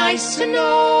it's nice to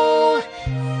know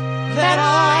that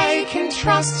I can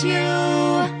trust you.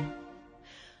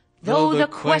 Though the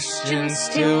question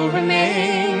still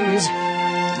remains,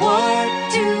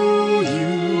 what do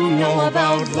you know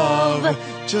about love?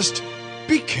 Just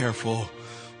be careful.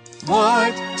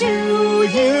 What do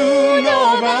you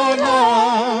know about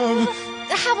love?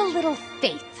 Have a little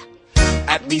faith.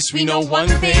 At least we know one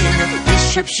thing.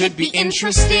 This trip should be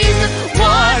interesting.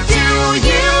 What do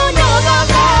you know about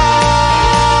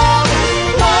love?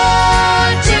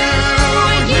 What do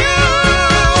you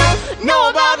know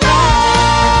about love?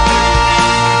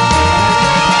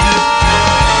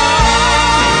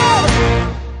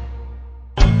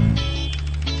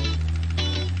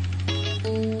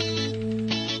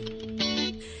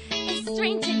 A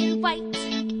stranger in white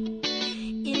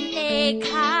in a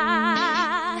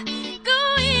car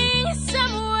going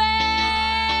somewhere,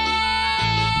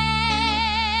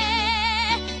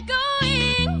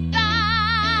 going far.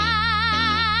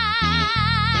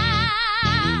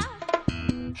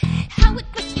 How it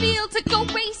must feel to go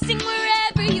racing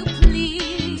wherever you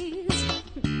please,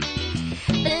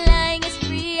 flying as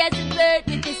free as a bird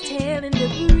with his tail in the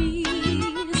breeze.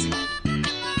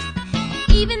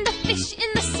 Even the fish in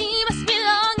the sea must be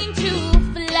longing to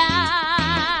fly,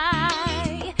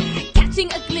 catching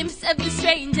a glimpse of the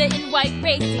stranger in white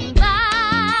racing by.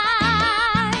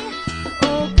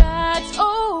 Oh gods,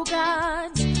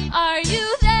 are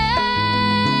you there?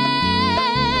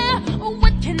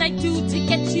 What can I do to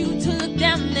get you to look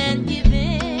down and give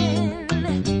in?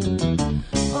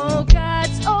 Oh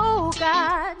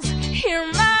gods, hear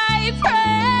my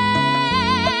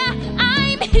prayer.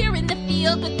 I'm here in the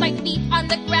field with my feet on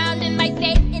the ground and my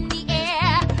faith in the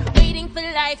air, waiting for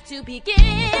life to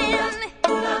begin.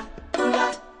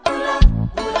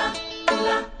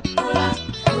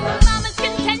 Mama's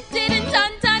contented and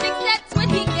Tonton accepts what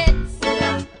he gets.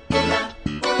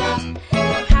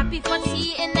 Happy for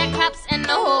tea in their cups and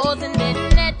the holes in their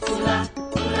nets.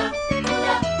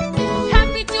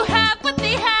 Happy to have what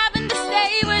they have and to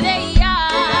stay where they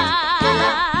are.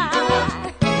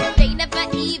 They never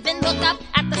even look up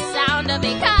at the sound of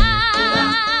a car.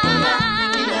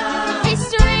 A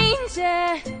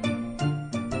stranger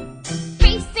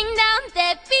racing down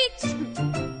their beach,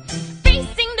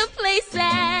 racing to places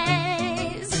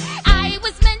I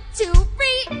was meant to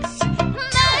reach.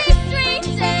 My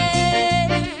stranger,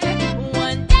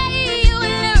 one day you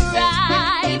will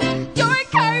arrive. Your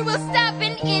car will stop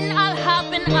and in I'll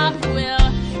hop and off we'll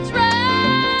drive.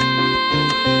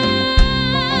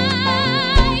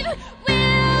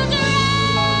 We'll drive.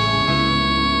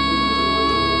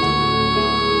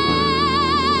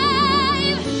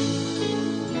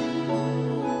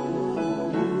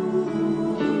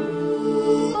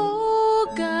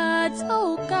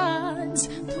 Oh gods,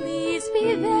 please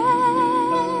be there.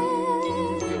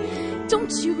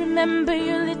 Don't you remember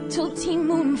your little tea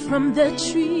moon from the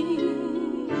tree?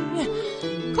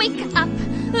 Wake up,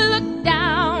 look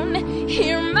down,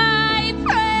 hear my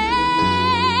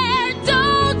prayer.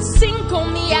 Don't single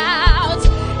me out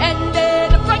and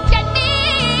then forget me.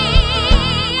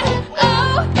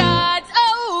 Oh gods,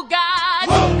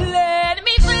 let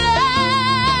me fly.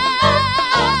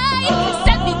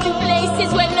 Send me to places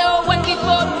where no one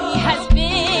before me has been.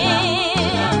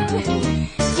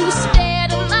 You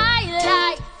spared my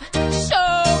life,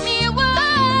 show me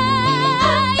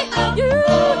why. You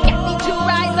get me to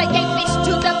rise like a fish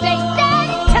to the bait, then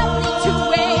tell me to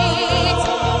wait.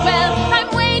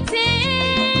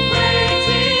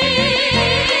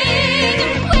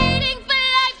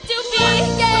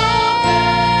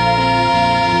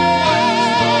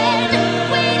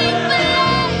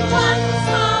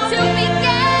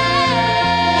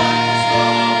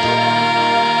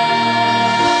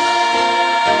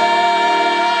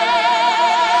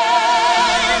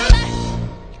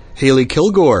 Haley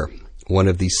Kilgore, one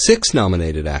of the 6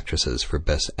 nominated actresses for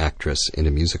Best Actress in a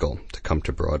Musical to come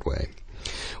to Broadway.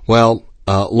 Well,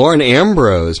 Lauren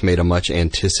Ambrose made a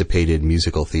much-anticipated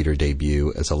musical theater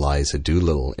debut as Eliza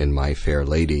Doolittle in My Fair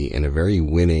Lady in a very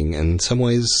winning and in some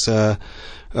ways a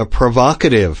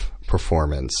provocative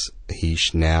performance.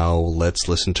 Now let's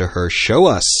listen to her show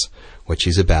us what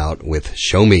she's about with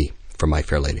Show Me from My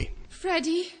Fair Lady.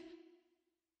 Freddie,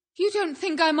 you don't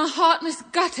think I'm a heartless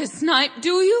gutter snipe,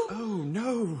 do you? Oh,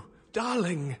 no.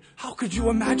 Darling, how could you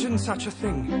imagine such a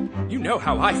thing? You know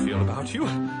how I feel about you.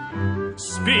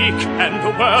 Speak, and the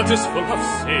world is full of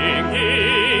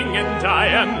singing, and I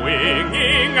am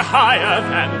winging higher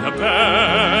than the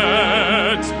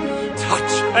birds.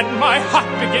 Touch, and my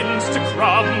heart begins to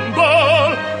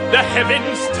crumble, the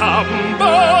heavens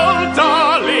tumble,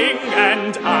 darling,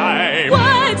 and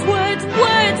Words, words,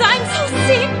 words, I'm so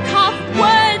sick of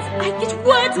words. I get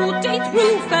words all day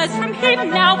through, first from him,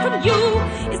 now from you.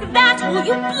 Is that all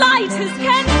you blighters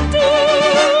can do?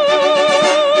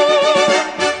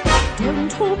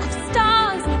 Don't talk of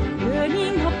stars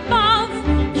burning above.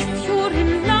 If you're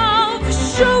in love,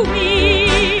 show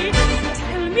me.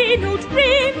 Tell me no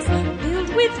dreams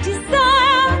filled with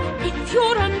desire. If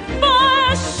you're on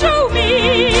fire, show me.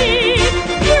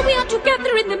 Here we are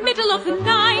together in the middle of the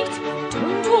night.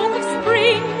 Don't talk of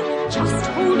spring, just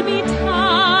hold me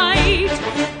tight.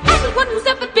 Everyone who's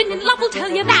ever been in love will tell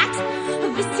you that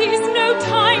this is no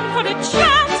time for a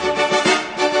chat.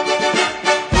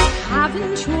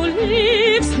 Haven't your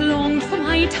lips longed for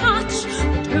my touch?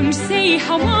 Don't say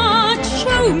how much.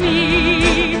 Show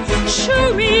me,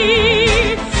 show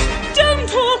me. Don't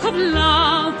talk of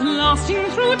love lasting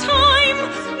through time.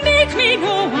 Make me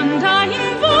no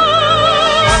undying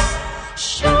voice.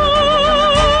 Show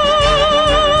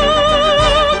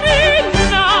me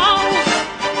now.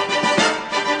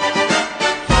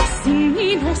 Sing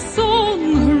me no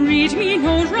song, read me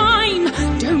no rhyme.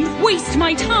 Don't waste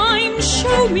my time.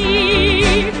 Show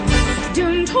me.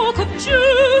 Don't talk of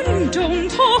June, don't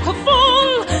talk of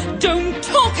fall, don't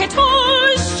talk at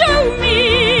all. Show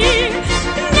me.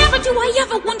 Never do I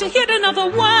ever want to hear another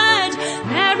word.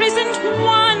 There isn't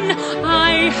one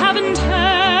I haven't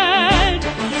heard.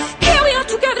 Here we are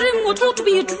together in what ought to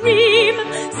be a dream.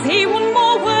 Say one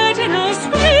more word and I'll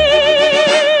scream.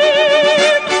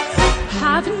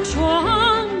 Haven't your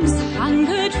arms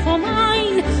hungered for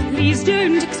mine? Please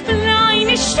don't explain.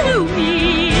 Show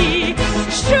me,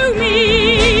 show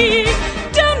me.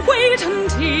 Don't wait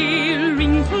until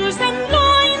wrinkles and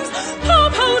lines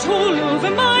pop out all over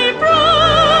my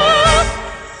brow.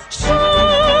 Show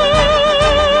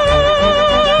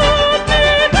me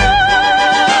now.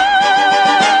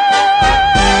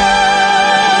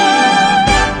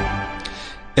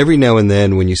 Every now and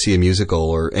then when you see a musical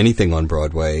or anything on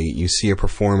Broadway, you see a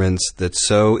performance that's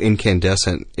so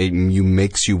incandescent, it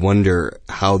makes you wonder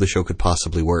how the show could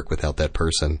possibly work without that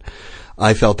person.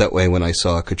 I felt that way when I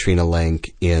saw Katrina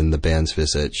Lenk in The Band's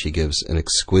Visit. She gives an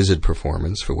exquisite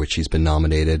performance for which she's been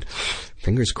nominated.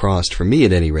 Fingers crossed, for me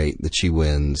at any rate, that she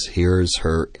wins. Here's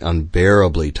her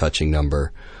unbearably touching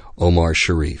number, Omar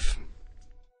Sharif.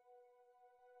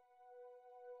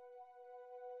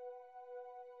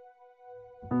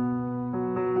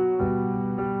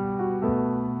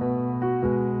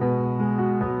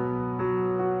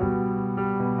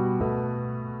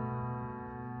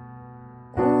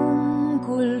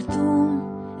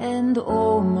 And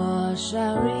Omar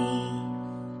Sharif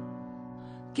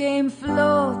came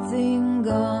floating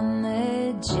on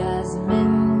a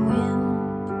jasmine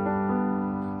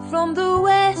wind from the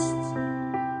west,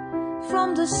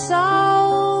 from the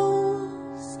south.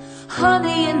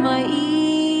 Honey in my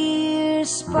ear,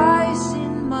 spice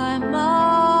in my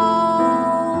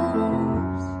mouth.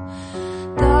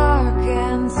 Dark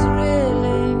and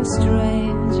thrilling,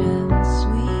 strange and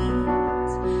sweet.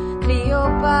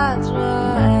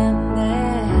 Cleopatra and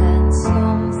a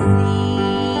handsome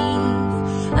thief,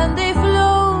 and they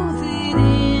floated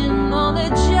in on a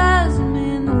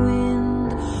jasmine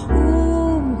wind.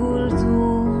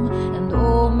 Kulthum and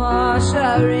Omar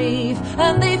Sharif,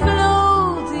 and they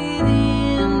floated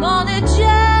in on a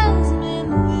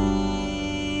jasmine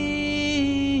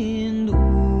wind.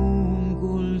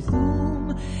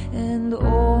 Kulthum and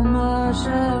Omar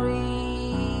Sharif.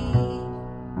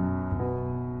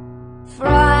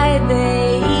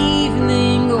 Friday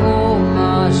evening,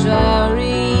 Omar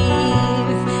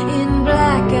Sharif, in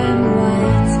black and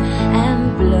white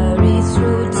and blurry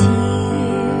through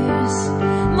tears.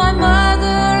 My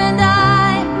mother and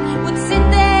I would sit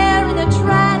there in a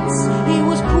trance,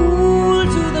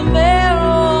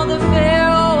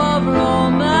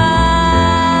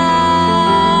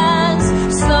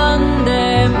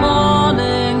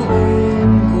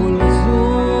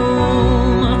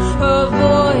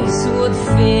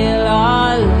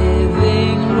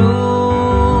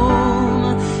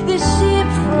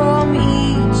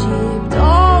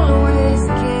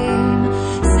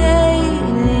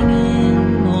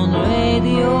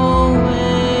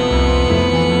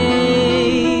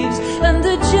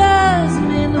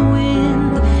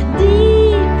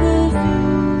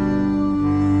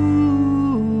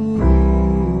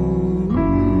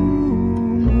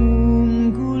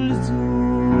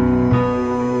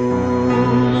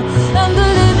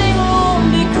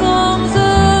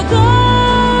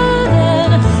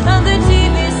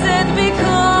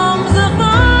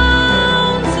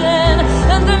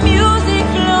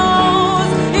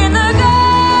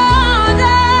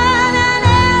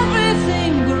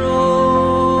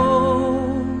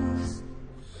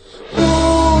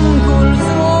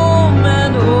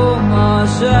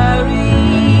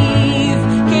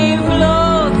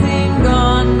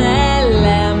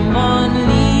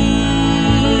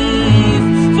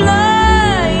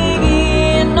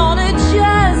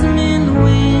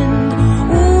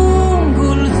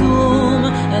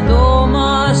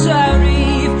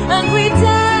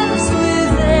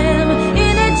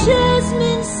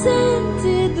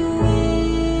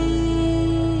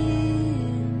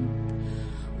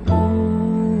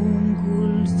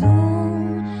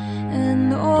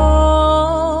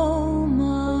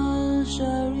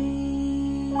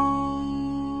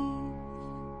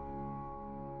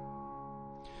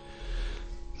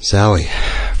 Zowie,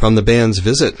 from the band's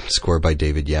Visit, scored by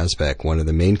David Yazbek, one of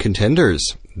the main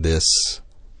contenders this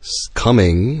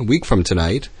coming week from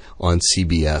tonight on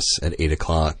CBS at 8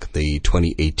 o'clock, the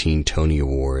 2018 Tony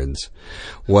Awards.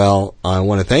 Well, I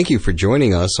want to thank you for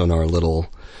joining us on our little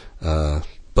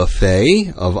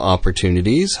buffet of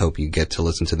opportunities. Hope you get to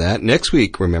listen to that. Next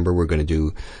week, remember, we're going to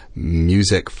do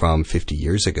music from 50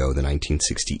 years ago, the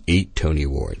 1968 Tony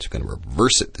Awards. We're going to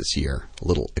reverse it this year. A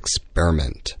little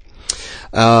experiment.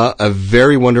 A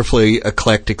very wonderfully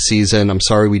eclectic season. I'm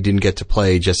sorry we didn't get to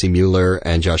play Jesse Mueller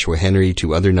and Joshua Henry,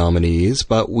 two other nominees,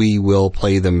 but we will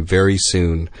play them very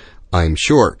soon, I'm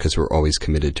sure, because we're always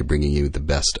committed to bringing you the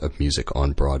best of music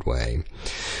on Broadway.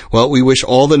 Well, we wish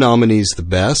all the nominees the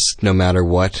best, no matter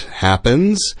what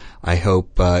happens. I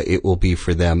hope it will be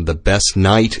for them the best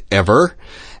night ever.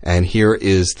 And here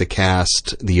is the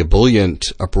cast, the ebullient,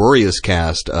 uproarious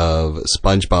cast of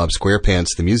SpongeBob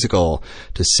SquarePants the musical,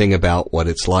 to sing about what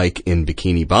it's like in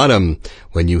Bikini Bottom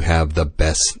when you have the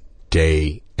best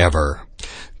day ever.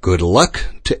 Good luck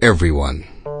to everyone.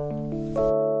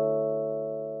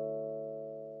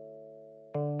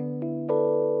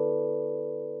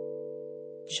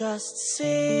 Just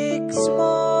 6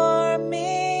 more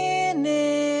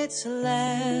minutes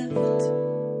left.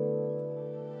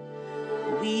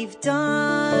 We've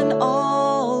done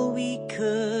all we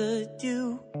could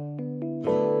do.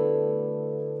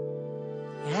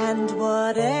 And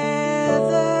whatever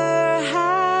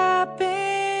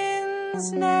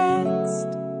happens next,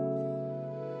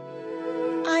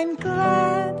 I'm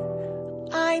glad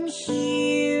I'm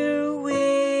here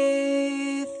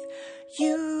with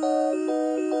you.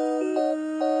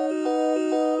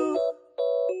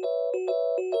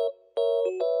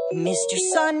 Mr.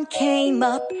 Sun came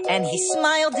up and he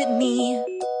smiled at me.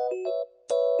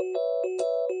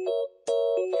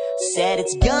 Said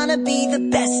it's gonna be the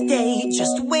best day,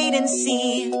 just wait and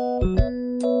see.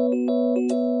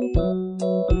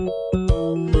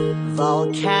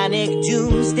 Volcanic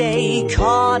doomsday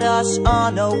caught us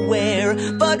unaware,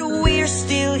 but we're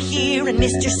still here and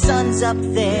Mr. Sun's up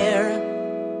there.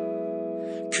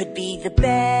 Could be the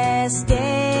best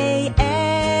day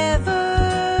ever.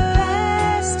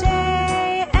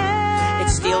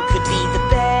 Still could be the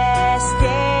best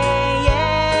day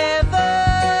ever.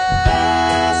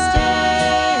 Best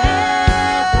day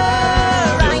ever.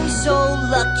 I'm so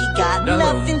lucky, got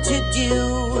nothing to do.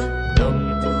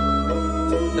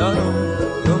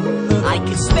 I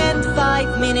could spend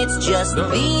 5 minutes just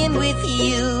being with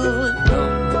you.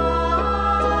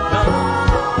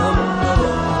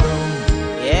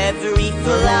 Every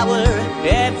flower,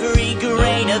 every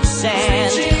grain of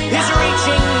sand is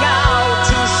reaching out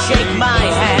to shake my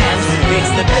hand. It's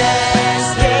the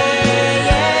best day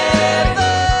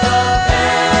ever. The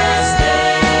best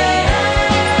day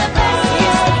ever.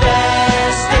 It's the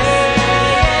best day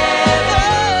ever.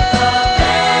 The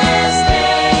best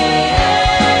day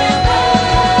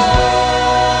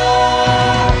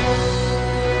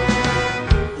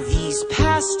ever. These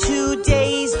past 2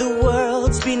 days, the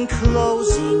world's been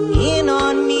closing in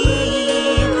on me.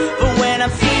 But when I'm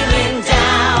feeling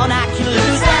down, I can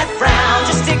lose that frown.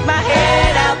 Just stick my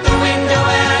head out the window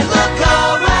and I look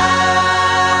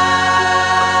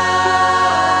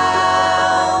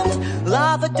around.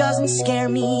 Lava doesn't scare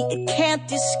me, it can't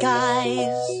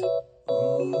disguise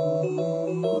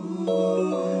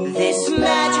this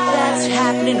magic that's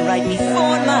happening right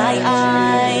before my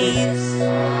eyes.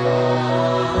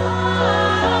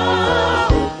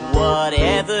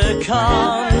 Whatever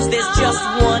comes, there's just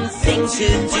one thing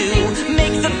to do.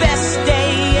 Make the best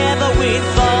day ever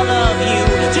with all of you.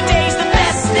 Today's the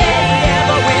best day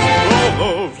ever with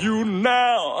all of you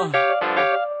now.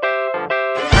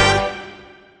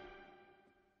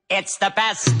 It's the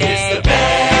best day. It's the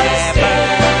best day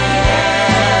ever.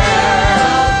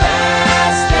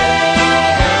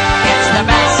 It's the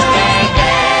best day.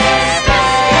 Best day ever.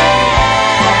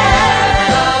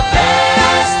 It's the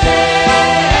best day, best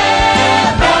day.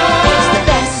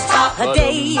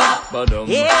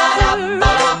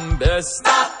 Best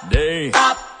day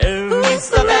ever. It's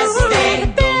the best day.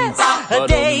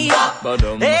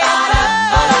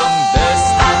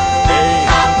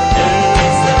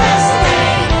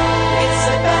 It's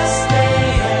the best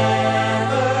day ever.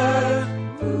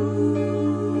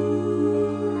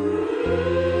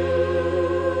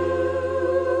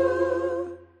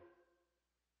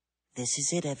 This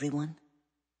is it, everyone.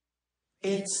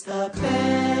 It's the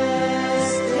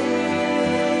best day.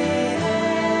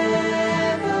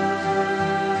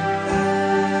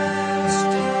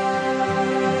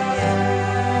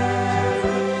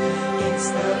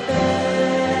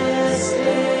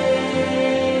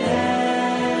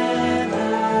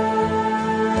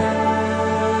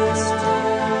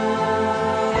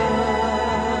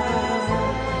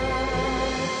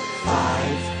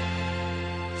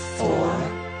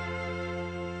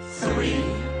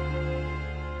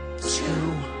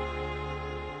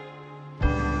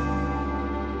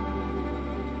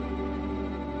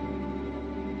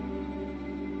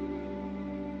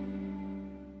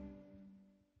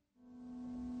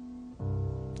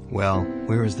 Well,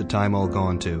 where is the time all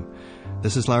gone to?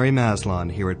 This is Larry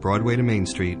Maslon here at Broadway to Main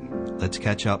Street. Let's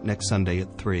catch up next Sunday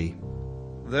at 3.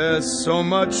 There's so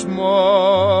much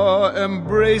more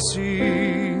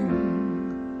embracing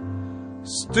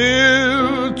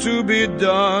still to be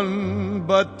done,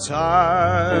 but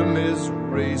time is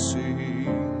racing.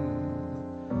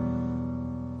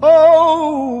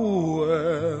 Oh,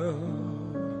 well,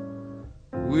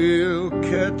 we'll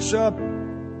catch up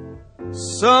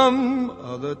some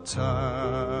other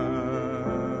time.